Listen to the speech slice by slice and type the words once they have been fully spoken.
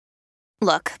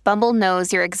Look, Bumble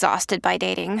knows you're exhausted by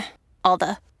dating. All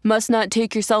the must not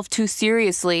take yourself too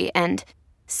seriously and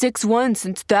 6'1"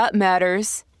 since that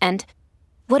matters. And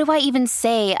what do I even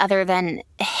say other than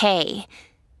hey?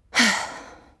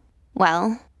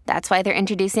 Well, that's why they're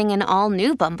introducing an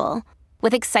all-new Bumble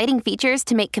with exciting features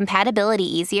to make compatibility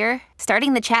easier,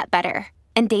 starting the chat better,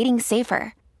 and dating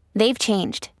safer. They've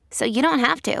changed, so you don't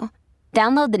have to.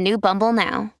 Download the new Bumble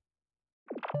now.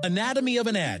 Anatomy of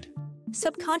an ad.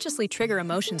 Subconsciously trigger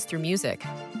emotions through music.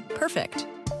 Perfect.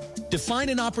 Define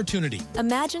an opportunity.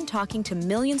 Imagine talking to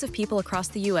millions of people across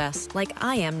the U.S. like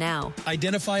I am now.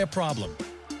 Identify a problem.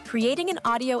 Creating an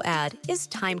audio ad is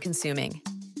time-consuming.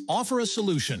 Offer a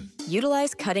solution.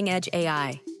 Utilize cutting-edge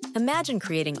AI. Imagine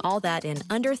creating all that in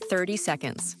under 30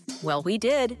 seconds. Well, we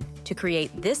did to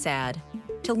create this ad.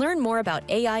 To learn more about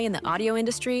AI in the audio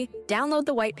industry, download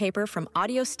the white paper from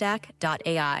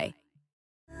audiostack.ai.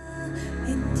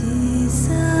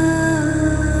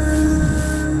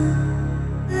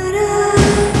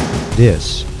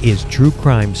 This is True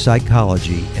Crime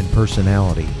Psychology and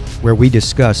Personality, where we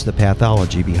discuss the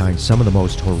pathology behind some of the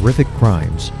most horrific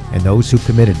crimes and those who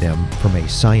committed them from a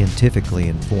scientifically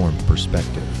informed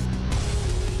perspective.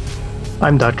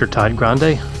 I'm Dr. Todd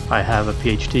Grande. I have a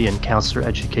PhD in counselor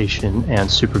education and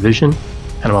supervision,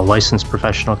 and I'm a licensed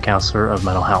professional counselor of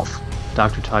mental health.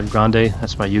 Dr. Todd Grande,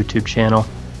 that's my YouTube channel.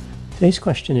 Today's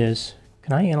question is,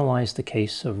 can I analyze the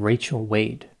case of Rachel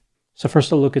Wade? So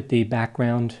first I'll look at the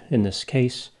background in this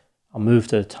case. I'll move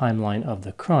to the timeline of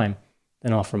the crime,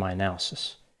 then offer my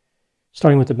analysis.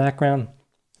 Starting with the background,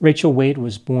 Rachel Wade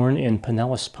was born in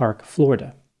Pinellas Park,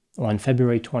 Florida, on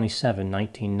February 27,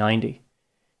 1990.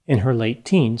 In her late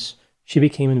teens, she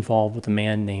became involved with a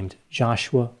man named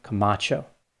Joshua Camacho.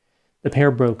 The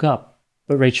pair broke up,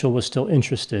 but Rachel was still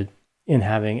interested in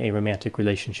having a romantic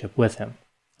relationship with him.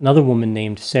 Another woman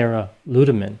named Sarah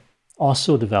Ludeman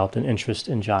also developed an interest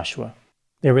in Joshua.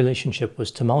 Their relationship was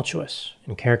tumultuous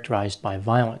and characterized by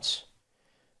violence.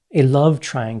 A love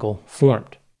triangle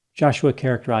formed. Joshua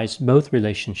characterized both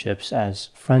relationships as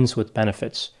friends with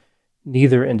benefits.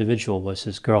 Neither individual was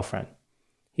his girlfriend.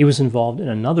 He was involved in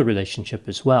another relationship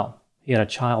as well. He had a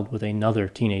child with another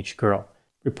teenage girl.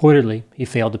 Reportedly, he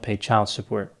failed to pay child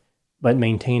support, but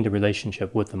maintained a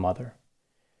relationship with the mother.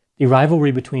 The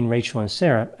rivalry between Rachel and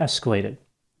Sarah escalated.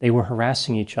 They were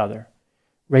harassing each other.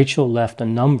 Rachel left a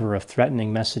number of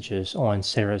threatening messages on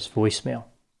Sarah's voicemail.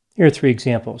 Here are 3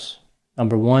 examples.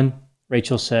 Number 1,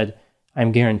 Rachel said,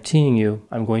 "I'm guaranteeing you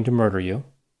I'm going to murder you."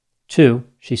 2,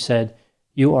 she said,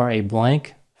 "You are a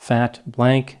blank, fat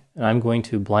blank, and I'm going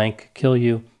to blank kill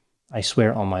you. I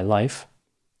swear on my life."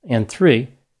 And 3,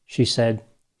 she said,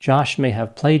 "Josh may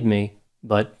have played me,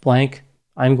 but blank,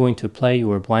 I'm going to play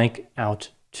your blank out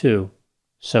too,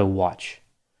 so watch."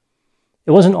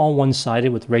 It wasn't all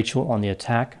one-sided with Rachel on the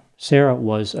attack. Sarah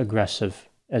was aggressive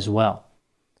as well.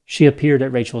 She appeared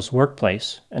at Rachel's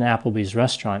workplace, an Applebee's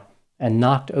restaurant, and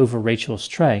knocked over Rachel's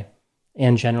tray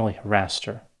and generally harassed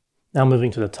her. Now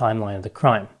moving to the timeline of the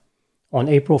crime. On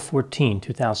April 14,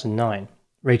 2009,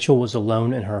 Rachel was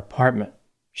alone in her apartment.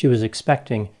 She was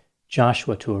expecting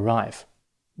Joshua to arrive,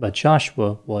 but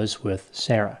Joshua was with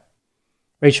Sarah.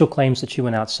 Rachel claims that she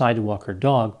went outside to walk her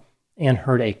dog and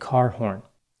heard a car horn.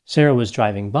 Sarah was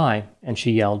driving by, and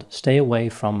she yelled, "Stay away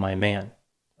from my man."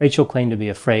 Rachel claimed to be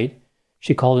afraid.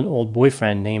 She called an old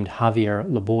boyfriend named Javier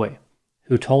Laboy,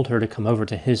 who told her to come over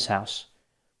to his house.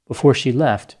 Before she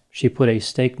left, she put a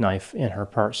steak knife in her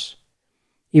purse.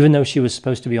 Even though she was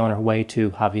supposed to be on her way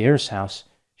to Javier's house,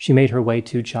 she made her way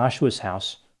to Joshua's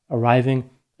house, arriving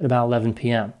at about 11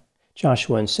 p.m.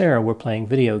 Joshua and Sarah were playing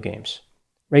video games.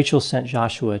 Rachel sent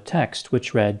Joshua a text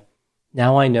which read,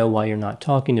 "Now I know why you're not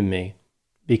talking to me,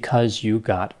 because you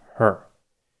got her."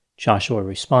 Joshua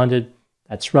responded,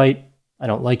 "That's right, I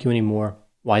don't like you anymore.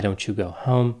 Why don't you go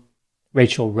home?"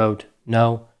 Rachel wrote,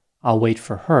 "No, I'll wait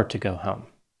for her to go home."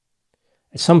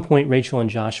 At some point, Rachel and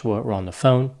Joshua were on the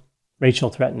phone. Rachel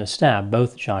threatened to stab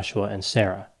both Joshua and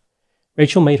Sarah.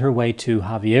 Rachel made her way to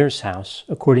Javier's house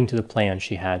according to the plan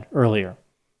she had earlier.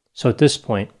 So at this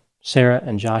point, Sarah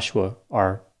and Joshua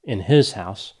are in his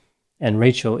house, and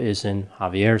Rachel is in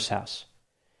Javier's house.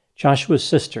 Joshua's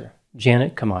sister,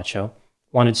 Janet Camacho,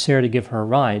 wanted Sarah to give her a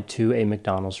ride to a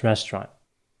McDonald's restaurant.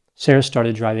 Sarah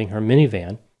started driving her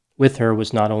minivan. With her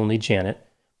was not only Janet,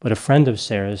 but a friend of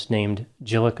Sarah's named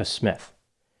Jillica Smith.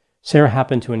 Sarah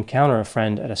happened to encounter a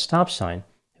friend at a stop sign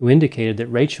who indicated that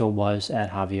Rachel was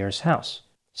at Javier's house.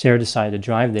 Sarah decided to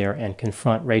drive there and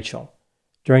confront Rachel.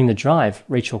 During the drive,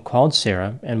 Rachel called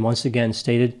Sarah and once again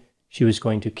stated she was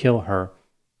going to kill her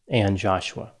and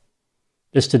Joshua.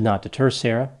 This did not deter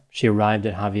Sarah. She arrived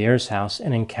at Javier's house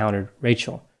and encountered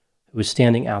Rachel, who was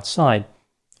standing outside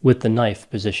with the knife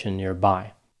positioned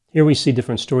nearby. Here we see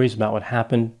different stories about what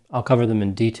happened. I'll cover them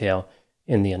in detail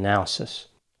in the analysis.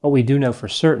 What we do know for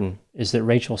certain is that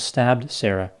Rachel stabbed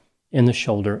Sarah in the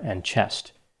shoulder and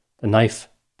chest. The knife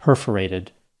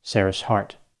perforated Sarah's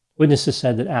heart. Witnesses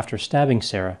said that after stabbing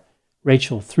Sarah,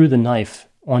 Rachel threw the knife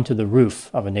onto the roof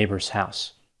of a neighbor's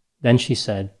house. Then she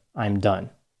said, "I'm done."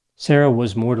 Sarah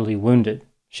was mortally wounded.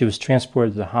 She was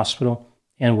transported to the hospital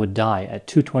and would die at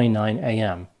 2:29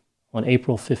 a.m. on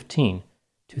April 15,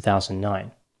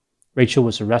 2009. Rachel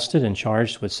was arrested and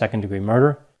charged with second-degree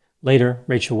murder. Later,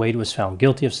 Rachel Wade was found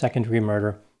guilty of second-degree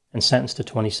murder and sentenced to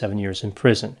 27 years in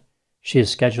prison. She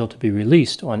is scheduled to be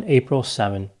released on April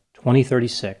 7,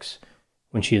 2036,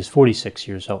 when she is 46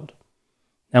 years old.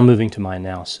 Now moving to my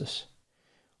analysis.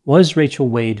 Was Rachel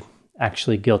Wade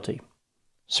actually guilty?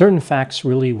 Certain facts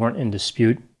really weren't in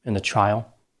dispute in the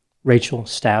trial. Rachel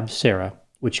stabbed Sarah,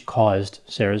 which caused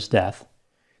Sarah's death.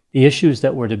 The issues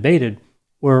that were debated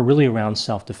were really around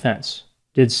self-defense.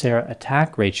 Did Sarah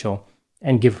attack Rachel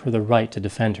and give her the right to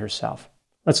defend herself?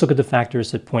 Let's look at the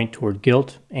factors that point toward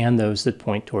guilt and those that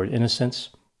point toward innocence.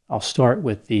 I'll start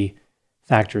with the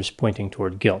factors pointing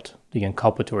toward guilt, the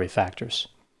inculpatory factors.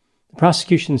 The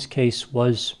prosecution's case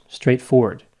was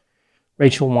straightforward.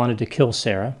 Rachel wanted to kill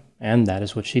Sarah, and that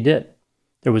is what she did.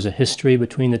 There was a history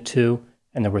between the two,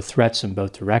 and there were threats in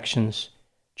both directions.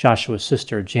 Joshua's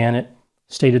sister, Janet,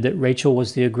 stated that Rachel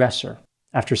was the aggressor.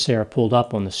 After Sarah pulled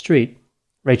up on the street,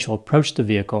 Rachel approached the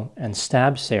vehicle and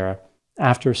stabbed Sarah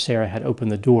after Sarah had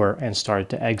opened the door and started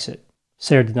to exit.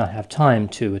 Sarah did not have time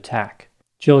to attack.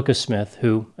 Jillica Smith,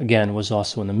 who, again, was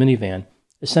also in the minivan,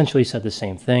 essentially said the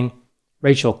same thing.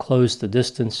 Rachel closed the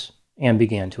distance and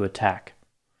began to attack.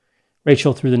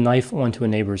 Rachel threw the knife onto a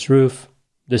neighbor's roof.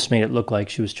 This made it look like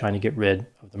she was trying to get rid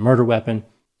of the murder weapon.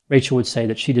 Rachel would say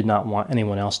that she did not want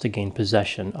anyone else to gain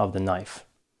possession of the knife.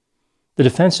 The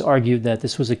defense argued that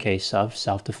this was a case of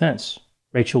self-defense.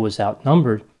 Rachel was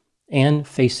outnumbered and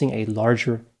facing a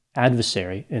larger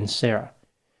adversary in Sarah.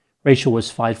 Rachel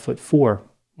was 5'4",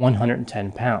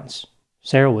 110 pounds.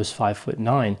 Sarah was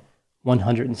 5'9",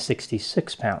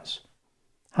 166 pounds.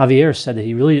 Javier said that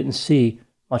he really didn't see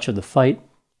much of the fight,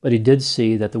 but he did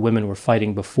see that the women were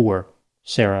fighting before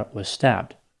Sarah was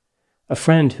stabbed. A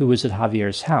friend who was at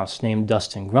Javier's house, named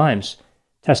Dustin Grimes,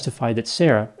 testified that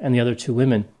Sarah and the other two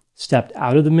women stepped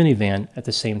out of the minivan at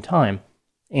the same time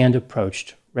and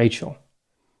approached Rachel.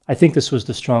 I think this was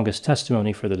the strongest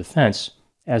testimony for the defense,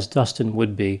 as Dustin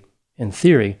would be, in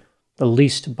theory, the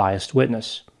least biased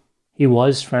witness. He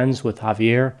was friends with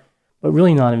Javier, but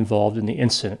really not involved in the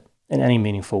incident in any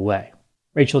meaningful way.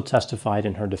 Rachel testified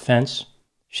in her defense.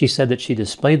 She said that she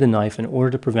displayed the knife in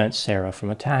order to prevent Sarah from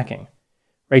attacking.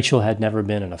 Rachel had never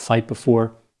been in a fight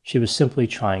before. She was simply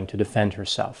trying to defend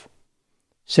herself.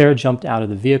 Sarah jumped out of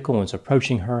the vehicle and was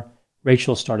approaching her.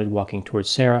 Rachel started walking towards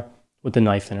Sarah with the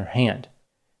knife in her hand.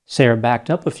 Sarah backed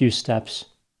up a few steps,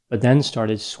 but then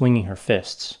started swinging her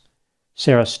fists.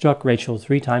 Sarah struck Rachel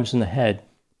 3 times in the head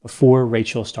before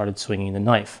Rachel started swinging the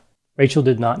knife. Rachel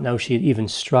did not know she had even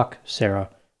struck Sarah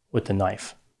with the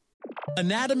knife.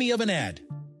 Anatomy of an ad.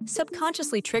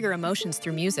 Subconsciously trigger emotions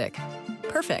through music.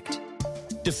 Perfect.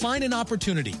 Define an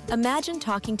opportunity. Imagine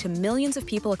talking to millions of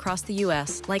people across the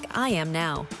U.S. like I am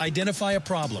now. Identify a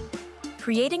problem.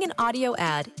 Creating an audio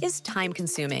ad is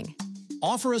time-consuming.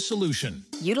 Offer a solution.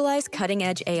 Utilize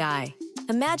cutting-edge AI.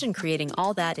 Imagine creating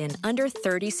all that in under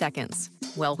 30 seconds.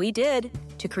 Well, we did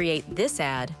to create this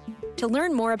ad. To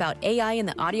learn more about AI in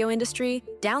the audio industry,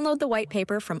 download the white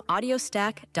paper from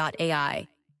audiostack.ai.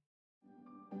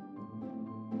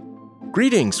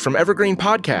 Greetings from Evergreen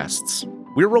Podcasts.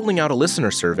 We're rolling out a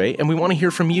listener survey, and we want to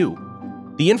hear from you.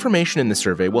 The information in the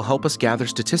survey will help us gather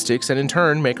statistics and in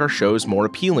turn make our shows more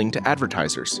appealing to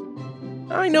advertisers.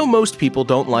 I know most people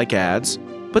don't like ads,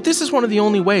 but this is one of the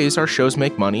only ways our shows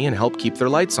make money and help keep their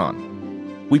lights on.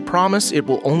 We promise it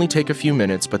will only take a few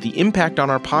minutes, but the impact on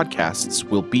our podcasts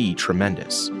will be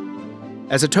tremendous.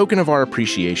 As a token of our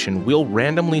appreciation, we'll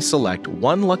randomly select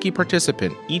one lucky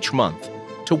participant each month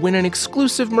to win an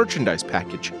exclusive merchandise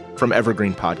package from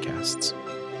Evergreen Podcasts.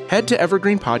 Head to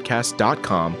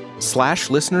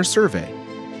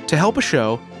evergreenpodcast.com/listenersurvey to help a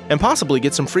show and possibly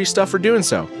get some free stuff for doing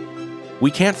so.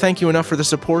 We can't thank you enough for the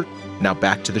support. Now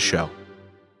back to the show.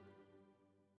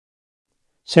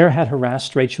 Sarah had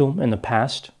harassed Rachel in the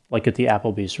past, like at the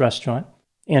Applebee's restaurant,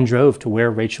 and drove to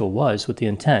where Rachel was with the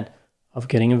intent of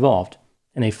getting involved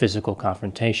in a physical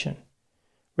confrontation.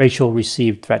 Rachel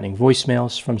received threatening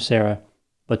voicemails from Sarah,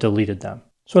 but deleted them.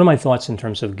 So what are my thoughts in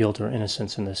terms of guilt or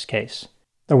innocence in this case?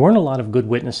 There weren't a lot of good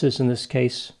witnesses in this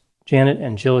case. Janet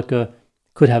and Jillica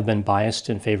could have been biased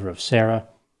in favor of Sarah.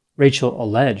 Rachel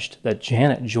alleged that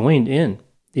Janet joined in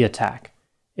the attack.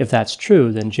 If that's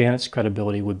true, then Janet's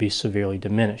credibility would be severely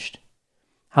diminished.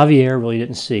 Javier really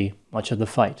didn't see much of the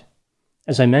fight.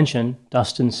 As I mentioned,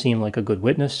 Dustin seemed like a good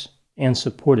witness and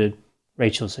supported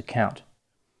Rachel's account.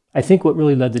 I think what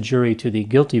really led the jury to the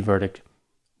guilty verdict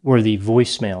were the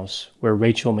voicemails where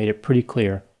Rachel made it pretty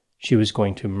clear she was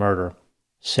going to murder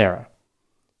Sarah.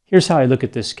 Here's how I look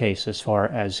at this case as far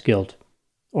as guilt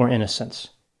or innocence.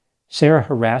 Sarah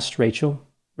harassed Rachel.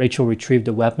 Rachel retrieved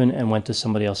a weapon and went to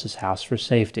somebody else's house for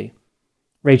safety.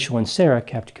 Rachel and Sarah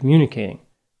kept communicating,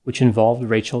 which involved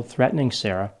Rachel threatening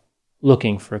Sarah,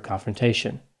 looking for a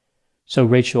confrontation. So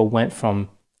Rachel went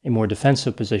from a more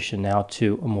defensive position now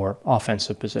to a more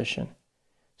offensive position.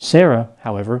 Sarah,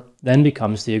 however, then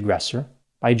becomes the aggressor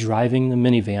by driving the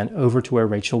minivan over to where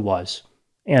Rachel was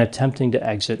and attempting to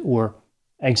exit or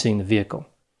exiting the vehicle.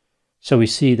 So we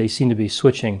see they seem to be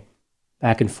switching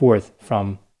back and forth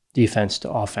from defense to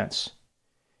offense.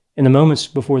 In the moments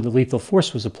before the lethal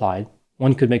force was applied,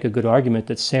 one could make a good argument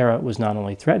that Sarah was not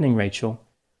only threatening Rachel,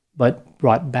 but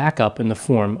brought backup in the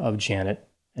form of Janet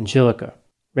and Angelica.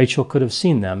 Rachel could have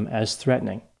seen them as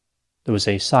threatening. There was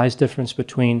a size difference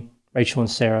between Rachel and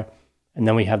Sarah, and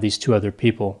then we have these two other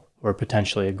people who are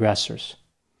potentially aggressors.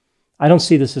 I don't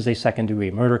see this as a second-degree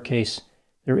murder case.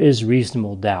 There is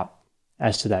reasonable doubt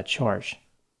as to that charge.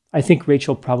 I think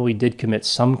Rachel probably did commit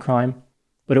some crime,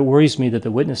 but it worries me that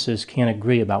the witnesses can't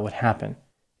agree about what happened.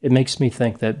 It makes me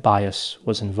think that bias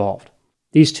was involved.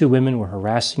 These two women were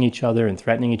harassing each other and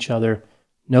threatening each other.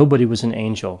 Nobody was an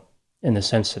angel in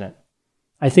this incident.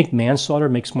 I think manslaughter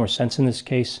makes more sense in this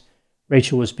case.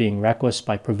 Rachel was being reckless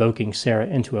by provoking Sarah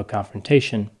into a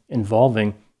confrontation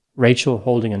involving Rachel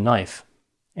holding a knife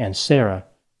and Sarah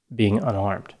being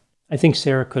unarmed. I think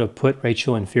Sarah could have put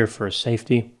Rachel in fear for her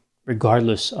safety,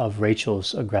 regardless of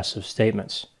Rachel's aggressive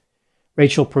statements.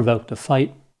 Rachel provoked a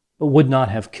fight, but would not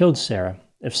have killed Sarah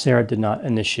if Sarah did not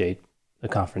initiate the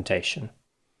confrontation.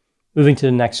 Moving to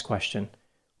the next question.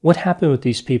 What happened with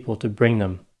these people to bring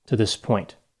them to this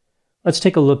point? Let's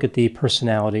take a look at the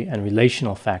personality and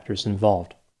relational factors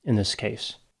involved in this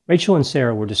case. Rachel and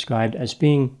Sarah were described as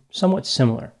being somewhat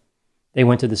similar. They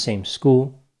went to the same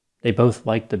school. They both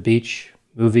liked the beach,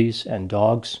 movies, and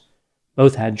dogs.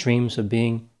 Both had dreams of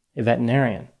being a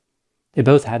veterinarian. They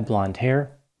both had blonde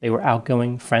hair. They were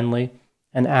outgoing, friendly,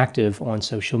 and active on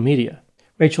social media.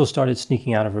 Rachel started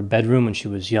sneaking out of her bedroom when she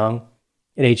was young.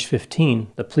 At age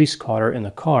 15, the police caught her in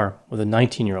the car with a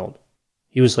 19-year-old.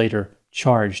 He was later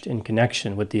charged in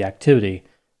connection with the activity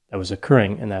that was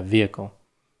occurring in that vehicle.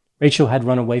 Rachel had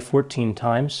run away 14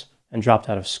 times and dropped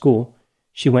out of school.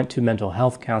 She went to mental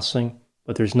health counseling,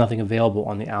 but there's nothing available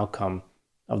on the outcome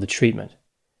of the treatment.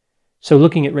 So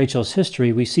looking at Rachel's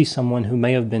history, we see someone who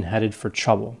may have been headed for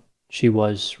trouble. She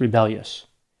was rebellious.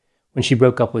 When she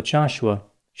broke up with Joshua,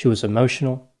 she was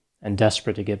emotional and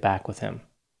desperate to get back with him.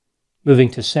 Moving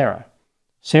to Sarah.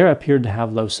 Sarah appeared to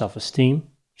have low self-esteem.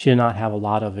 She did not have a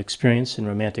lot of experience in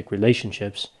romantic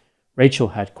relationships. Rachel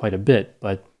had quite a bit,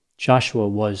 but Joshua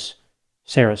was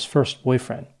Sarah's first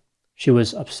boyfriend. She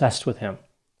was obsessed with him,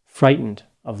 frightened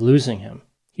of losing him.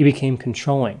 He became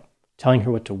controlling, telling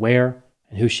her what to wear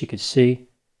and who she could see.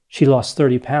 She lost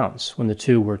 30 pounds when the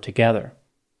two were together.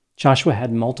 Joshua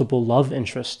had multiple love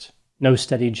interests, no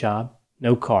steady job,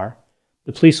 no car.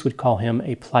 The police would call him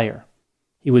a player.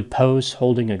 He would pose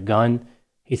holding a gun.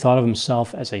 He thought of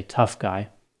himself as a tough guy.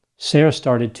 Sarah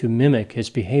started to mimic his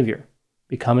behavior,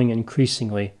 becoming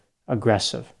increasingly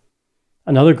aggressive.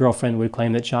 Another girlfriend would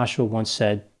claim that Joshua once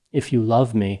said, "If you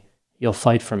love me, you'll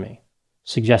fight for me,"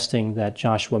 suggesting that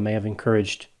Joshua may have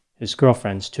encouraged his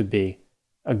girlfriends to be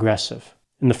aggressive.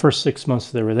 In the first 6 months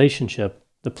of their relationship,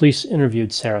 the police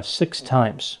interviewed Sarah 6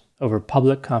 times over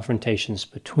public confrontations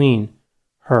between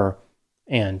her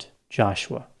and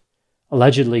Joshua.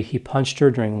 Allegedly, he punched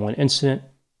her during one incident,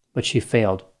 but she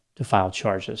failed to file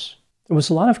charges. There was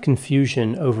a lot of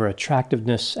confusion over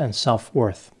attractiveness and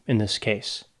self-worth in this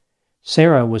case.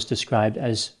 Sarah was described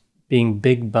as being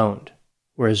big-boned,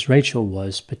 whereas Rachel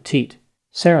was petite.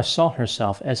 Sarah saw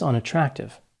herself as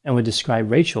unattractive and would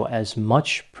describe Rachel as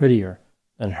much prettier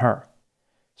than her.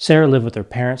 Sarah lived with her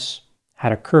parents,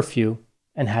 had a curfew,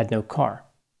 and had no car.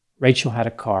 Rachel had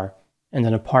a car and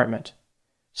an apartment.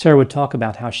 Sarah would talk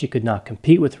about how she could not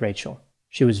compete with Rachel.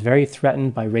 She was very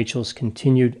threatened by Rachel's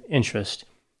continued interest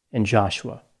in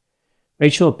Joshua.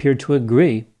 Rachel appeared to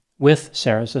agree with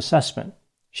Sarah's assessment.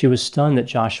 She was stunned that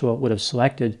Joshua would have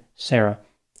selected Sarah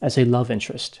as a love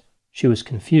interest. She was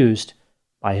confused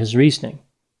by his reasoning.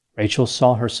 Rachel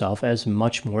saw herself as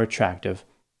much more attractive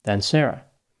than Sarah.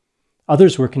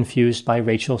 Others were confused by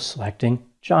Rachel selecting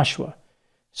Joshua.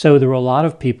 So there were a lot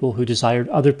of people who desired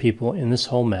other people in this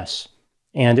whole mess,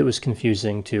 and it was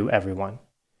confusing to everyone.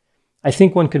 I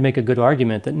think one could make a good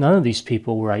argument that none of these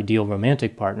people were ideal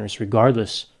romantic partners,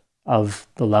 regardless of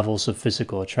the levels of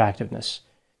physical attractiveness.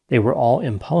 They were all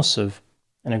impulsive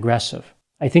and aggressive.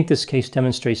 I think this case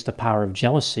demonstrates the power of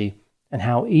jealousy and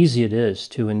how easy it is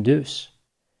to induce.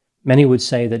 Many would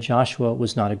say that Joshua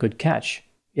was not a good catch,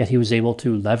 yet he was able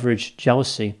to leverage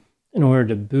jealousy in order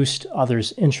to boost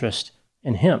others' interest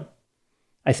in him.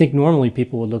 I think normally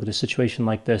people would look at a situation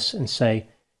like this and say,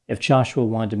 if Joshua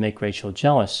wanted to make Rachel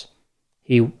jealous,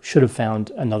 he should have found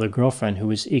another girlfriend who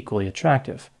was equally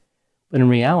attractive. But in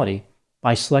reality,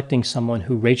 by selecting someone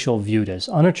who Rachel viewed as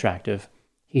unattractive,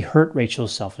 he hurt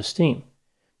Rachel's self-esteem,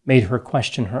 made her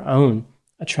question her own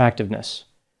attractiveness.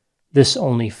 This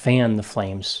only fanned the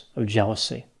flames of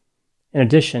jealousy. In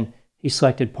addition, he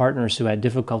selected partners who had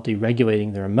difficulty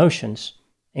regulating their emotions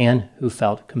and who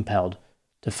felt compelled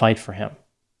to fight for him.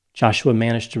 Joshua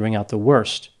managed to bring out the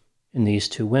worst in these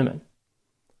two women.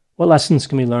 What lessons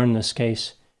can we learn in this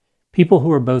case? People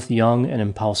who are both young and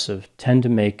impulsive tend to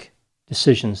make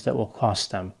decisions that will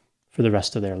cost them for the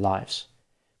rest of their lives,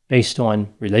 based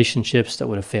on relationships that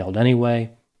would have failed anyway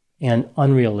and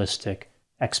unrealistic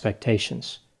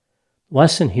expectations. The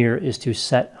lesson here is to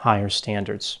set higher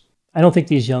standards. I don't think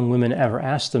these young women ever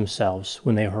asked themselves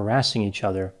when they were harassing each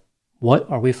other, what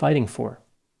are we fighting for?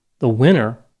 The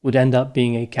winner would end up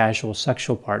being a casual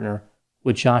sexual partner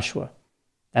with Joshua.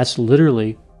 That's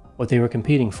literally what they were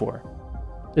competing for.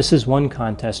 This is one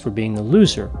contest where being the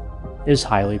loser is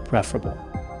highly preferable.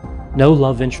 No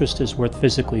love interest is worth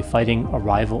physically fighting a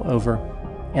rival over,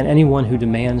 and anyone who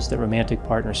demands that romantic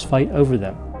partners fight over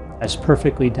them has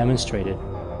perfectly demonstrated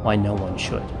why no one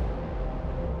should.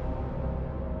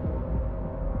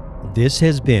 This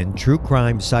has been True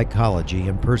Crime Psychology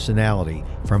and Personality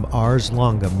from Ars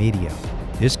Longa Media.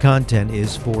 This content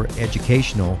is for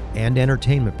educational and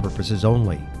entertainment purposes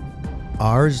only.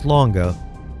 Ars Longa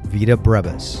Vita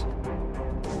Brevis.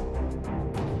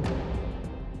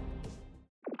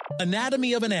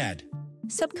 Anatomy of an ad.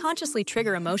 Subconsciously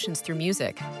trigger emotions through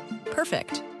music.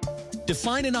 Perfect.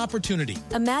 Define an opportunity.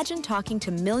 Imagine talking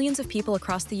to millions of people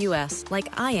across the U.S. like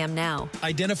I am now.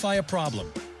 Identify a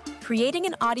problem. Creating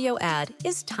an audio ad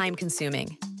is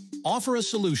time-consuming. Offer a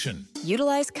solution.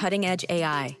 Utilize cutting-edge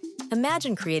AI.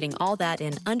 Imagine creating all that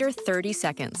in under 30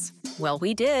 seconds. Well,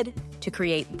 we did to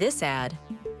create this ad.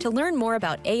 To learn more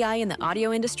about AI in the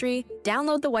audio industry,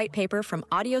 download the white paper from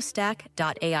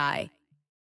audiostack.ai.